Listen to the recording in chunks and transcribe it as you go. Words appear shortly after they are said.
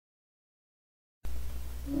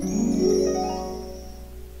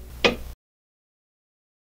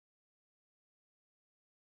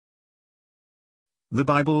The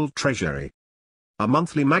Bible Treasury. A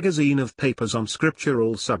monthly magazine of papers on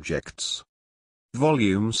scriptural subjects.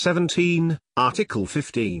 Volume 17, Article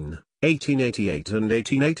 15, 1888 and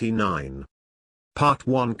 1889. Part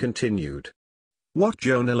 1 continued. What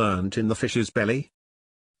Jonah learnt in the fish's belly.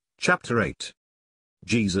 Chapter 8.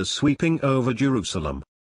 Jesus sweeping over Jerusalem.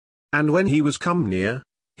 And when he was come near,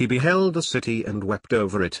 he beheld the city and wept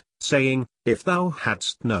over it, saying, If thou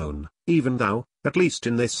hadst known, even thou, at least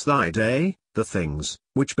in this thy day, the things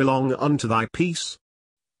which belong unto thy peace.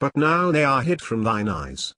 But now they are hid from thine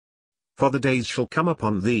eyes. For the days shall come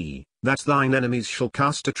upon thee, that thine enemies shall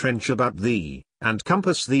cast a trench about thee, and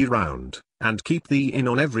compass thee round, and keep thee in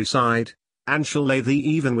on every side, and shall lay thee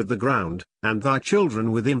even with the ground, and thy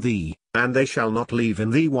children within thee, and they shall not leave in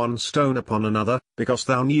thee one stone upon another, because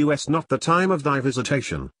thou knewest not the time of thy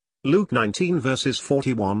visitation. Luke 19 verses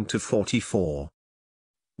 41 to 44.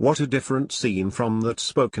 What a different scene from that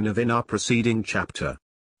spoken of in our preceding chapter.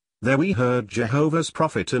 There we heard Jehovah's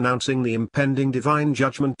prophet announcing the impending divine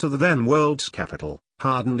judgment to the then world's capital,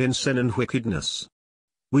 hardened in sin and wickedness.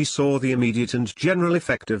 We saw the immediate and general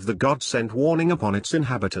effect of the God-sent warning upon its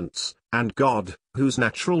inhabitants, and God, whose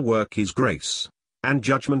natural work is grace, and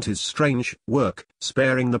judgment his strange work,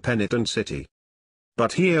 sparing the penitent city.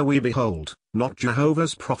 But here we behold, not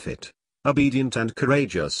Jehovah's prophet, obedient and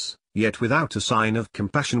courageous, yet without a sign of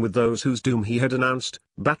compassion with those whose doom he had announced,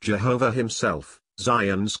 but Jehovah himself,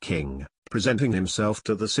 Zion's king, presenting himself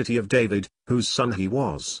to the city of David, whose son he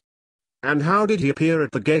was. And how did he appear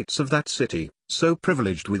at the gates of that city, so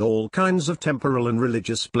privileged with all kinds of temporal and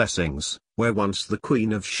religious blessings, where once the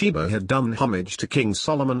Queen of Sheba had done homage to King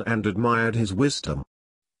Solomon and admired his wisdom?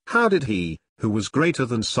 How did he, who was greater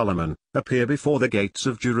than Solomon, appear before the gates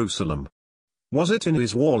of Jerusalem? Was it in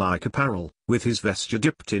his warlike apparel, with his vesture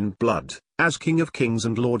dipped in blood, as King of kings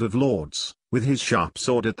and Lord of lords, with his sharp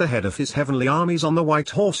sword at the head of his heavenly armies on the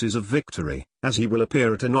white horses of victory, as he will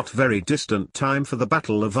appear at a not very distant time for the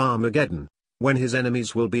battle of Armageddon, when his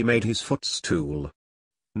enemies will be made his footstool?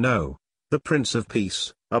 No, the Prince of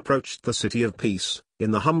Peace approached the city of peace,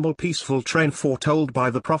 in the humble peaceful train foretold by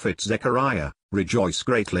the prophet Zechariah. Rejoice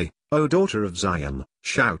greatly, O daughter of Zion,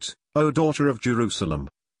 shout, O daughter of Jerusalem.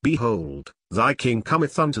 Behold, thy king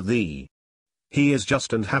cometh unto thee. He is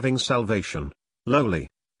just and having salvation, lowly,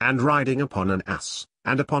 and riding upon an ass,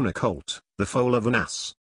 and upon a colt, the foal of an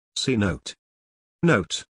ass. See note.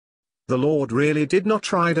 Note. The Lord really did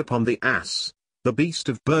not ride upon the ass, the beast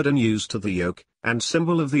of burden used to the yoke, and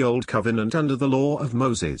symbol of the old covenant under the law of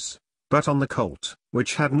Moses, but on the colt,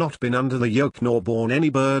 which had not been under the yoke nor borne any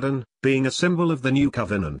burden, being a symbol of the new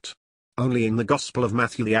covenant. Only in the Gospel of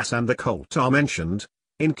Matthew the ass and the colt are mentioned,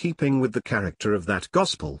 in keeping with the character of that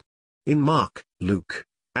Gospel. In Mark, Luke,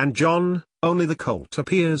 and John, only the colt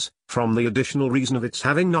appears, from the additional reason of its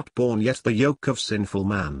having not borne yet the yoke of sinful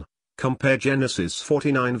man. Compare Genesis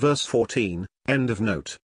 49 verse 14, end of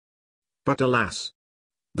note. But alas!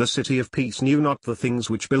 The city of peace knew not the things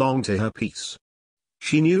which belong to her peace.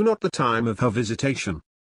 She knew not the time of her visitation.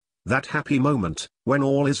 That happy moment, when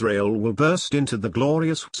all Israel will burst into the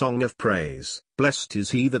glorious song of praise, blessed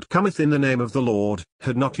is he that cometh in the name of the Lord,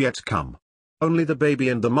 had not yet come. Only the baby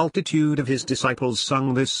and the multitude of his disciples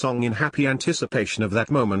sung this song in happy anticipation of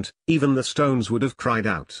that moment. Even the stones would have cried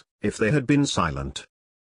out, if they had been silent.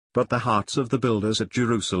 But the hearts of the builders at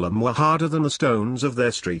Jerusalem were harder than the stones of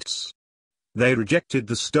their streets. They rejected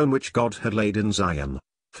the stone which God had laid in Zion,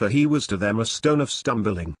 for he was to them a stone of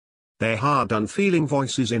stumbling. Their hard unfeeling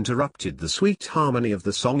voices interrupted the sweet harmony of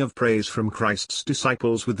the song of praise from Christ's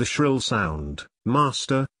disciples with the shrill sound,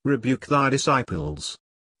 Master, rebuke thy disciples.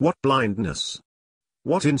 What blindness!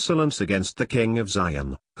 What insolence against the King of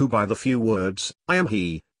Zion, who by the few words, I am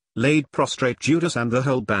he, laid prostrate Judas and the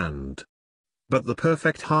whole band. But the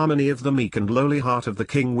perfect harmony of the meek and lowly heart of the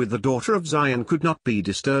King with the daughter of Zion could not be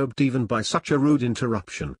disturbed even by such a rude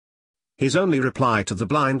interruption. His only reply to the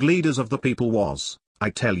blind leaders of the people was, I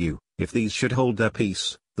tell you, if these should hold their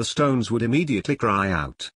peace, the stones would immediately cry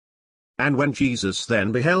out. And when Jesus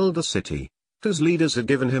then beheld the city, whose leaders had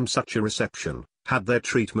given him such a reception, had their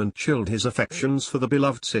treatment chilled his affections for the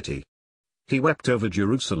beloved city. He wept over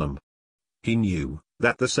Jerusalem. He knew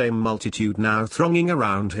that the same multitude now thronging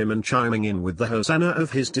around him and chiming in with the hosanna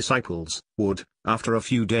of his disciples, would, after a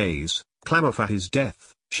few days, clamor for his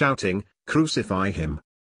death, shouting, Crucify him!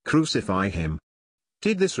 Crucify him!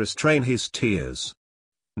 Did this restrain his tears?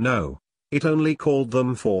 No, it only called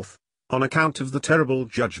them forth, on account of the terrible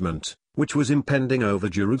judgment, which was impending over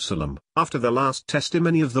Jerusalem, after the last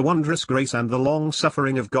testimony of the wondrous grace and the long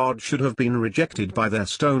suffering of God should have been rejected by their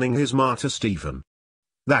stoning his martyr Stephen.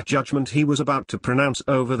 That judgment he was about to pronounce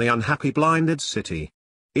over the unhappy blinded city.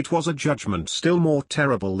 It was a judgment still more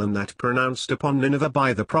terrible than that pronounced upon Nineveh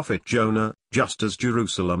by the prophet Jonah, just as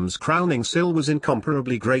Jerusalem's crowning sin was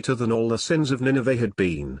incomparably greater than all the sins of Nineveh had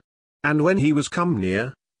been. And when he was come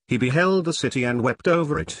near, he beheld the city and wept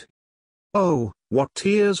over it. Oh, what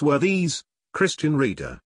tears were these, Christian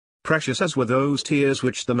reader! Precious as were those tears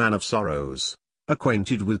which the man of sorrows,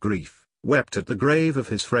 acquainted with grief, wept at the grave of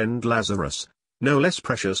his friend Lazarus, no less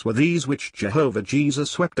precious were these which Jehovah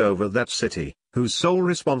Jesus wept over that city, whose sole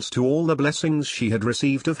response to all the blessings she had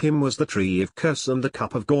received of him was the tree of curse and the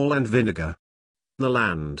cup of gall and vinegar. The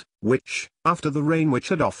land, which, after the rain which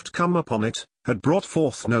had oft come upon it, had brought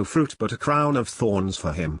forth no fruit but a crown of thorns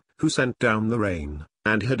for him, who sent down the rain,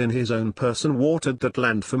 and had in his own person watered that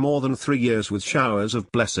land for more than 3 years with showers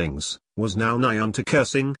of blessings, was now nigh unto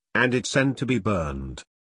cursing, and it sent to be burned.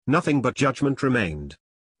 Nothing but judgment remained.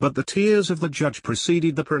 But the tears of the judge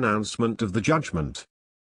preceded the pronouncement of the judgment.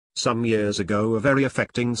 Some years ago a very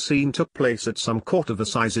affecting scene took place at some court of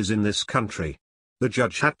assizes in this country. The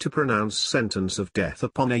judge had to pronounce sentence of death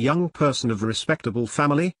upon a young person of respectable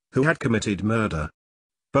family, who had committed murder.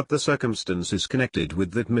 But the circumstances connected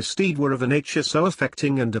with that misdeed were of a nature so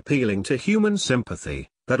affecting and appealing to human sympathy,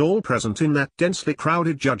 that all present in that densely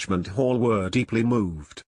crowded judgment hall were deeply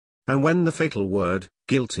moved. And when the fatal word,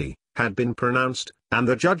 guilty, had been pronounced, and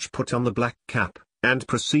the judge put on the black cap, and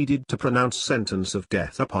proceeded to pronounce sentence of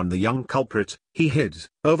death upon the young culprit, he hid,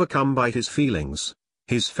 overcome by his feelings,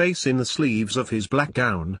 his face in the sleeves of his black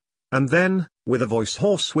gown, and then, with a voice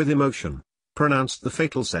hoarse with emotion, pronounced the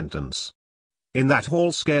fatal sentence. In that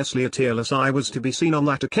hall scarcely a tearless eye was to be seen on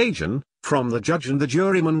that occasion, from the judge and the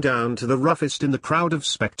juryman down to the roughest in the crowd of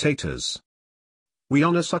spectators. We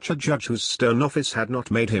honor such a judge whose stern office had not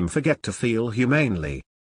made him forget to feel humanely.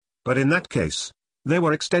 But in that case, there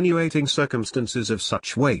were extenuating circumstances of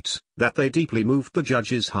such weight, that they deeply moved the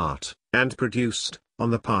judge's heart, and produced,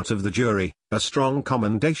 on the part of the jury, a strong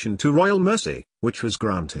commendation to royal mercy, which was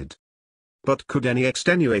granted. But could any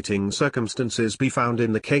extenuating circumstances be found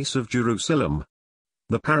in the case of Jerusalem?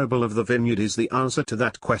 The parable of the vineyard is the answer to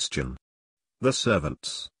that question. The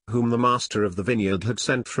servants, whom the master of the vineyard had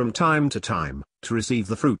sent from time to time, to receive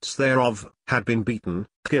the fruits thereof, had been beaten,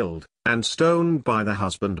 killed, and stoned by the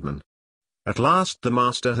husbandman. At last the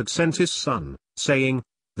master had sent his son, saying,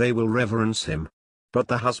 "They will reverence him." But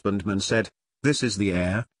the husbandman said, "This is the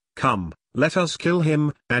heir, come, let us kill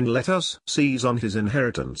him, and let us seize on his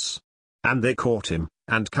inheritance." And they caught him,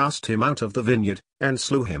 and cast him out of the vineyard, and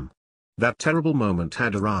slew him. That terrible moment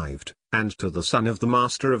had arrived, and to the son of the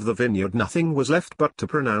master of the vineyard nothing was left but to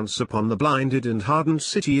pronounce upon the blinded and hardened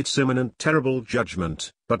city its imminent terrible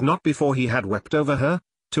judgment, but not before he had wept over her,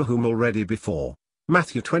 to whom already before,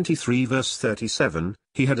 Matthew 23 verse 37,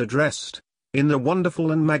 he had addressed, in the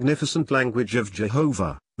wonderful and magnificent language of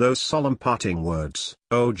Jehovah, those solemn parting words,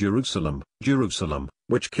 "O Jerusalem, Jerusalem,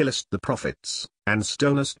 which killest the prophets, and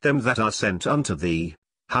stonest them that are sent unto thee,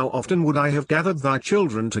 how often would I have gathered thy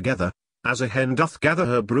children together, as a hen doth gather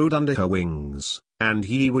her brood under her wings, and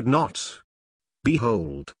ye would not.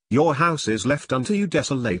 Behold, your house is left unto you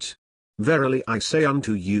desolate. Verily I say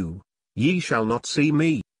unto you, ye shall not see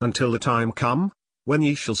me, until the time come, when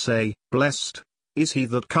ye shall say, Blessed is he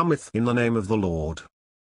that cometh in the name of the Lord."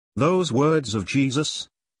 Those words of Jesus,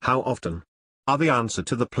 "How often?" are the answer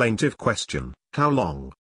to the plaintive question, "How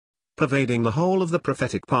long?" pervading the whole of the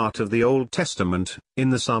prophetic part of the Old Testament, in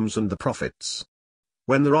the Psalms and the prophets.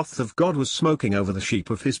 When the wrath of God was smoking over the sheep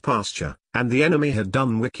of his pasture, and the enemy had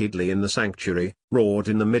done wickedly in the sanctuary, roared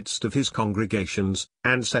in the midst of his congregations,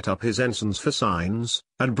 and set up his ensigns for signs,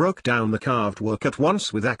 and broke down the carved work at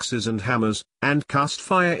once with axes and hammers, and cast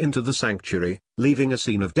fire into the sanctuary, leaving a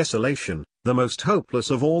scene of desolation, the most hopeless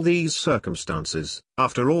of all these circumstances,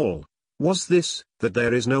 after all, was this, that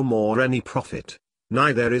there is no more any prophet,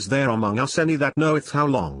 neither is there among us any that knoweth how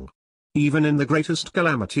long. Even in the greatest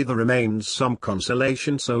calamity there remains some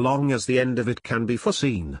consolation so long as the end of it can be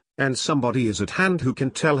foreseen, and somebody is at hand who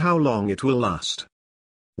can tell how long it will last.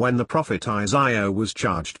 When the prophet Isaiah was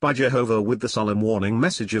charged by Jehovah with the solemn warning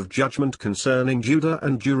message of judgment concerning Judah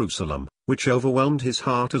and Jerusalem, which overwhelmed his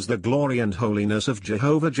heart as the glory and holiness of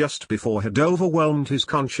Jehovah just before had overwhelmed his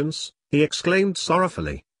conscience, he exclaimed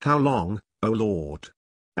sorrowfully, "How long, O Lord?"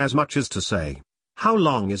 As much as to say, how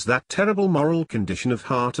long is that terrible moral condition of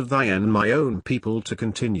heart of thy and my own people to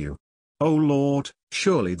continue? O Lord,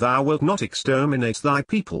 surely thou wilt not exterminate thy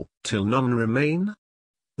people, till none remain?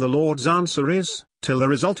 The Lord's answer is, till the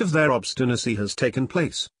result of their obstinacy has taken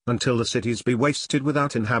place, until the cities be wasted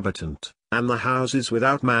without inhabitant, and the houses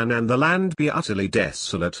without man, and the land be utterly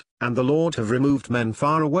desolate, and the Lord have removed men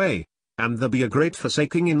far away, and there be a great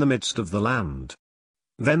forsaking in the midst of the land.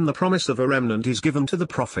 Then the promise of a remnant is given to the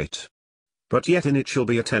prophet. But yet in it shall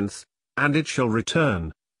be a tenth, and it shall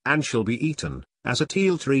return, and shall be eaten, as a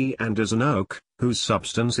teil tree and as an oak, whose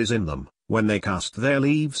substance is in them, when they cast their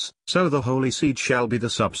leaves, so the holy seed shall be the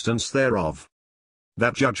substance thereof.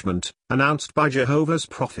 That judgment, announced by Jehovah's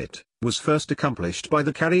prophet, was first accomplished by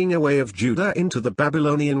the carrying away of Judah into the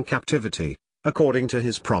Babylonian captivity, according to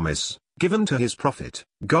his promise, given to his prophet.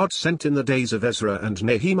 God sent in the days of Ezra and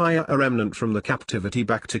Nehemiah a remnant from the captivity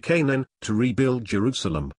back to Canaan, to rebuild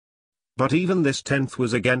Jerusalem. But even this tenth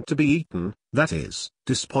was again to be eaten, that is,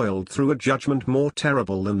 despoiled through a judgment more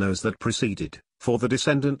terrible than those that preceded, for the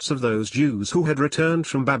descendants of those Jews who had returned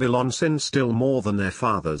from Babylon sinned still more than their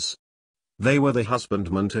fathers. They were the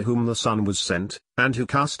husbandmen to whom the son was sent, and who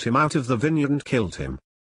cast him out of the vineyard and killed him.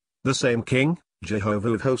 The same king,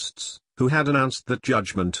 Jehovah of hosts, who had announced that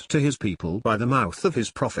judgment to his people by the mouth of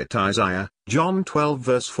his prophet Isaiah, John 12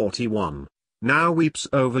 verse 41, now weeps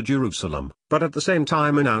over Jerusalem, but at the same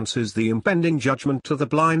time announces the impending judgment to the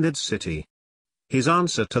blinded city. His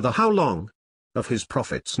answer to the how long of his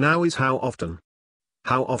prophets now is how often.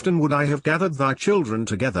 How often would I have gathered thy children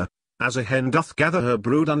together, as a hen doth gather her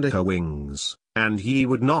brood under her wings, and ye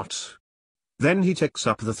would not. Then he takes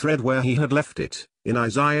up the thread where he had left it, in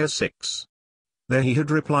Isaiah 6. There he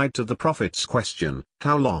had replied to the prophet's question,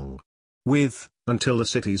 how long? With, until the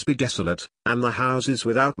cities be desolate, and the houses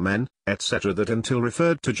without men, etc. That until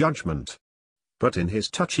referred to judgment. But in his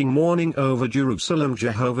touching mourning over Jerusalem,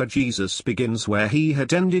 Jehovah Jesus begins where he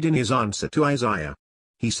had ended in his answer to Isaiah.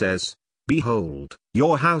 He says, behold,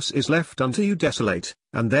 your house is left unto you desolate,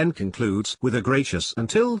 and then concludes with a gracious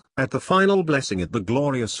until, at the final blessing at the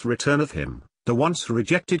glorious return of him, the once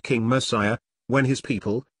rejected King Messiah, when his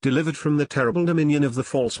people, delivered from the terrible dominion of the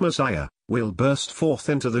false Messiah, will burst forth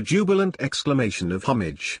into the jubilant exclamation of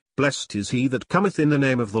homage, blessed is he that cometh in the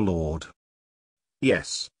name of the Lord.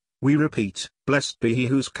 Yes, we repeat, blessed be he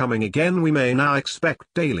whose coming again we may now expect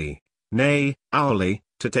daily, nay, hourly,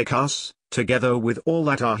 to take us, together with all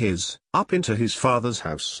that are his, up into his Father's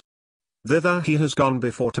house. Thither he has gone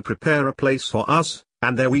before to prepare a place for us,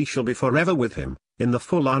 and there we shall be forever with him, in the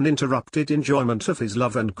full uninterrupted enjoyment of his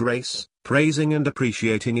love and grace, praising and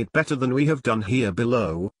appreciating it better than we have done here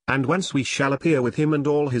below, and whence we shall appear with him and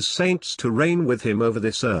all his saints to reign with him over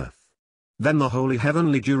this earth. Then the holy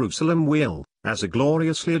heavenly Jerusalem will, as a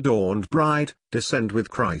gloriously adorned bride, descend with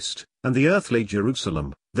Christ, and the earthly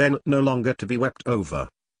Jerusalem, then no longer to be wept over,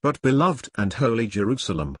 but beloved and holy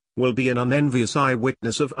Jerusalem, will be an unenvious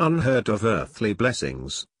eyewitness of unheard of earthly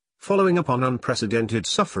blessings, following upon unprecedented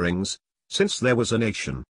sufferings, since there was a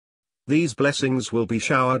nation. These blessings will be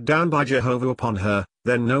showered down by Jehovah upon her,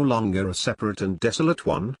 then no longer a separate and desolate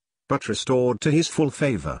one, but restored to his full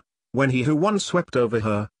favor, when he who once wept over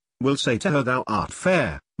her, will say to her, thou art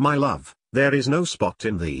fair, my love, there is no spot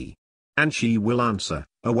in thee. And she will answer,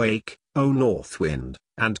 awake, O north wind,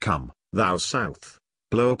 and come, thou south,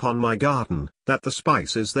 blow upon my garden, that the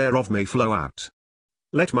spices thereof may flow out.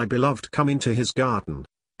 Let my beloved come into his garden,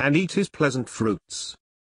 and eat his pleasant fruits.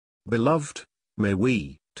 Beloved, may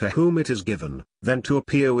we, to whom it is given, then to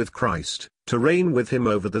appear with Christ, to reign with him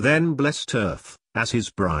over the then blessed earth, as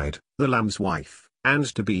his bride, the Lamb's wife, and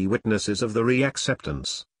to be witnesses of the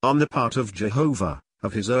re-acceptance, on the part of Jehovah,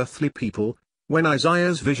 of his earthly people, when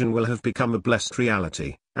Isaiah's vision will have become a blessed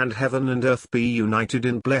reality, and heaven and earth be united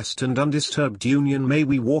in blessed and undisturbed union. May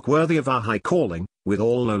we walk worthy of our high calling, with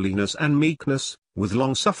all lowliness and meekness, with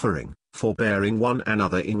long-suffering, forbearing one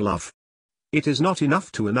another in love. It is not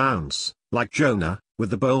enough to announce, like Jonah, with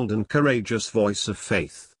the bold and courageous voice of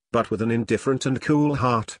faith, but with an indifferent and cool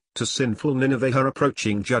heart, to sinful Nineveh her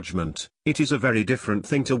approaching judgment. It is a very different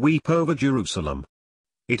thing to weep over Jerusalem.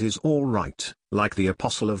 It is all right, like the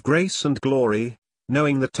apostle of grace and glory,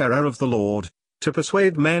 knowing the terror of the Lord, to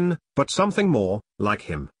persuade men, but something more, like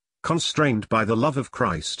him, constrained by the love of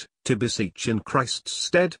Christ, to beseech in Christ's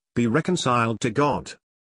stead, be reconciled to God.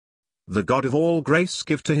 The God of all grace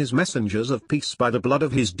give to his messengers of peace by the blood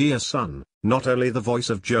of his dear Son, not only the voice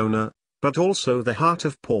of Jonah, but also the heart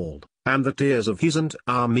of Paul, and the tears of his and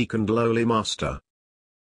our meek and lowly Master,